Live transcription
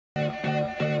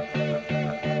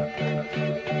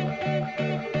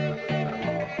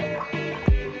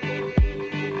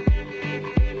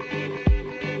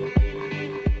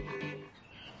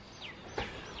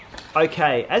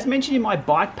Okay, as mentioned in my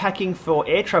bike packing for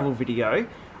air travel video,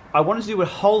 I wanted to do a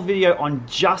whole video on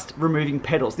just removing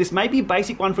pedals. This may be a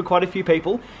basic one for quite a few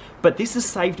people, but this has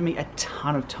saved me a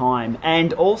ton of time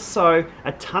and also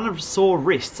a ton of sore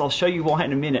wrists. I'll show you why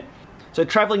in a minute. So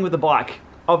traveling with a bike,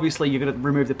 obviously you're going to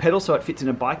remove the pedal so it fits in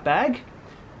a bike bag.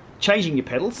 Changing your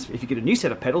pedals, if you get a new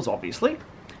set of pedals obviously.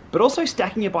 But also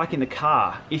stacking your bike in the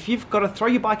car. If you've got to throw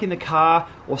your bike in the car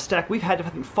or stack, we've had I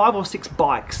think 5 or 6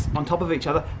 bikes on top of each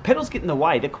other, pedals get in the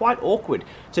way, they're quite awkward.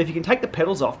 So if you can take the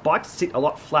pedals off, bikes sit a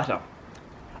lot flatter.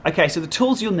 Okay, so the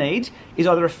tools you'll need is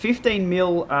either a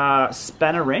 15mm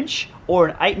spanner wrench or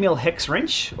an 8mm hex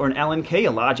wrench or an Allen key,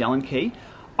 a large Allen key.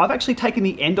 I've actually taken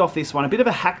the end off this one, a bit of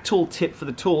a hack tool tip for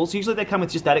the tools. Usually they come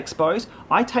with just that exposed.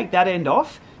 I take that end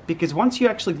off because once you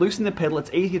actually loosen the pedal,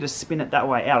 it's easier to spin it that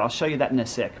way out. I'll show you that in a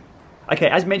sec. Okay,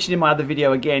 as mentioned in my other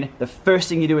video again, the first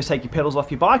thing you do is take your pedals off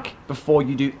your bike before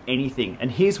you do anything. And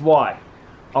here's why.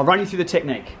 I'll run you through the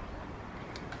technique.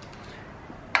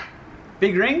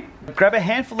 Big ring, grab a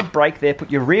handful of brake there,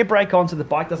 put your rear brake on so the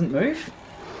bike doesn't move.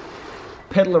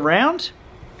 Pedal around,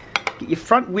 get your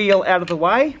front wheel out of the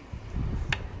way,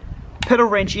 pedal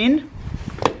wrench in,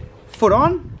 foot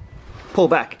on, pull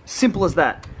back. Simple as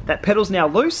that. That pedal's now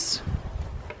loose,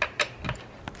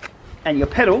 and your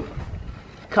pedal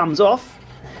comes off.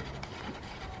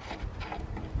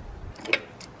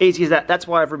 Easy as that. That's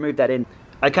why I've removed that end.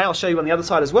 Okay, I'll show you on the other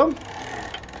side as well.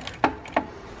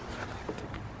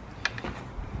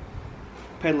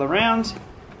 Pedal around,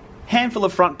 handful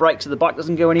of front brake so the bike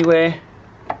doesn't go anywhere.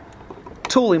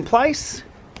 Tool in place,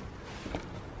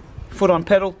 foot on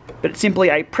pedal, but it's simply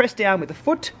a press down with the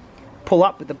foot, pull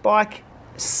up with the bike,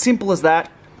 simple as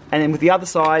that. And then with the other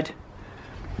side,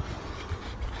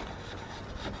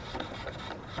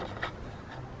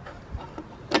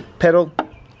 pedal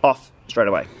off straight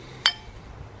away.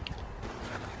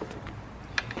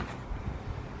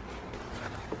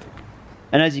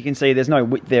 And as you can see, there's no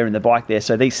width there in the bike there,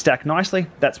 so these stack nicely.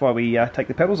 That's why we take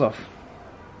the pedals off.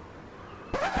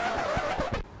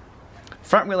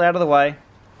 Front wheel out of the way,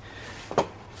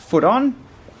 foot on,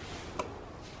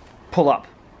 pull up.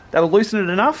 That'll loosen it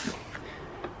enough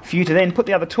for you to then put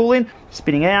the other tool in,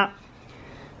 spinning out,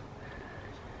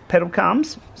 pedal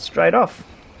comes straight off.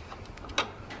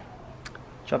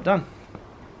 Job done.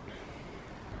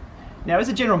 Now as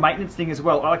a general maintenance thing as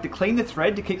well, I like to clean the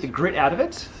thread to keep the grit out of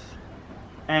it,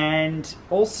 and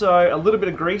also a little bit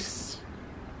of grease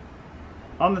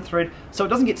on the thread so it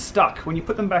doesn't get stuck. When you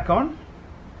put them back on,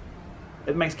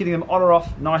 it makes getting them on or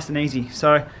off nice and easy.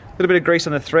 So a little bit of grease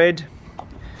on the thread,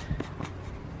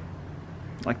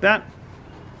 like that.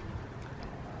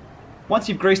 Once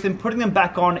you've greased them, putting them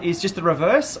back on is just the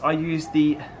reverse. I use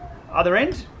the other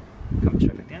end. Come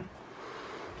straight back down.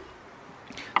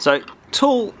 So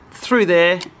tool through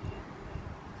there,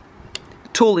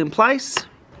 tool in place,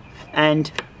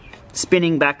 and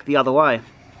spinning back the other way.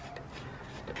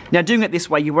 Now doing it this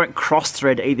way, you won't cross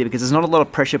thread either because there's not a lot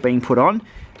of pressure being put on.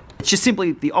 It's just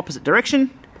simply the opposite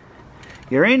direction.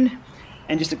 You're in,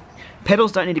 and just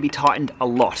pedals don't need to be tightened a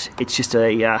lot. It's just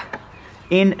a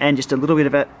in and just a little bit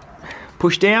of a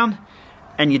push down,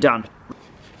 and you're done.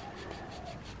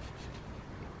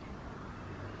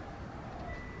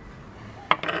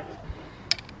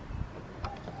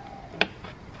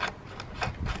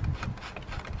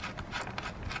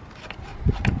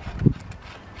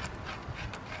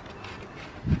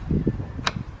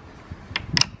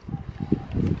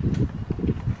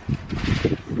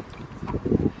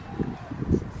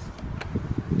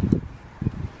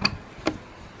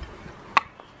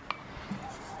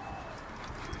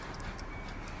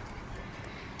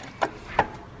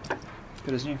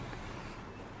 Good as new.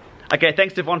 Okay,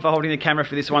 thanks to Yvonne for holding the camera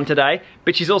for this one today,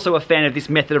 but she's also a fan of this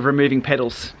method of removing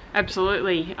pedals.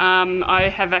 Absolutely. I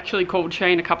have actually called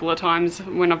Shane a couple of times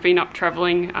when I've been up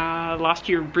travelling last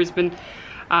year in Brisbane.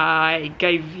 I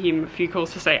gave him a few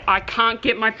calls to say, I can't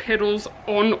get my pedals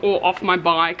on or off my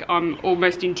bike. I'm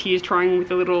almost in tears trying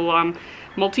with a little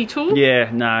multi-tool. Yeah,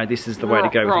 no, this is the way to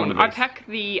go with one of those. I pack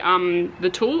the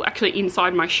tool actually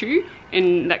inside my shoe,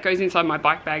 and that goes inside my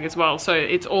bike bag as well. So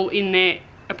it's all in there.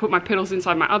 I put my pedals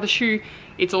inside my other shoe.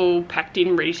 It's all packed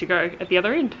in, ready to go at the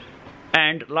other end.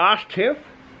 And last tip.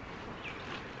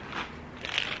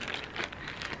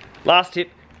 Last tip.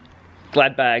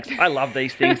 Glad bags. I love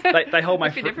these things. They hold my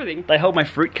they hold my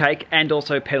fruitcake and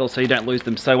also pedals, so you don't lose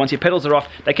them. So once your pedals are off,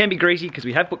 they can be greasy because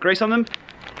we have put grease on them.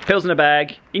 Pedals in a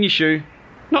bag, in your shoe.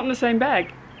 Not in the same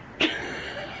bag.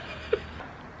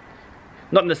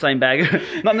 Not in the same bag.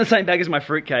 Not in the same bag as my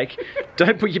fruitcake.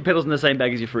 Don't put your pedals in the same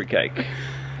bag as your fruitcake.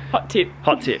 Hot tip.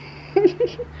 Hot tip.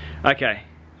 Okay.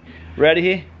 Ready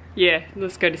here? Yeah,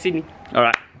 let's go to Sydney.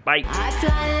 Alright, bye. I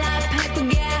fly like paper,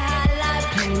 get high like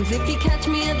planes. If you catch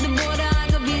me at the border, I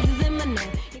got visas in my name.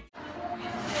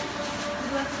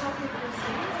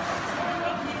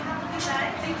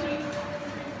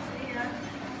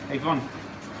 Hey Vaughn.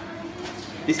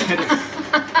 This pedal.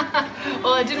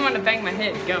 Well, I didn't want to bang my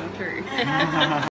head going through.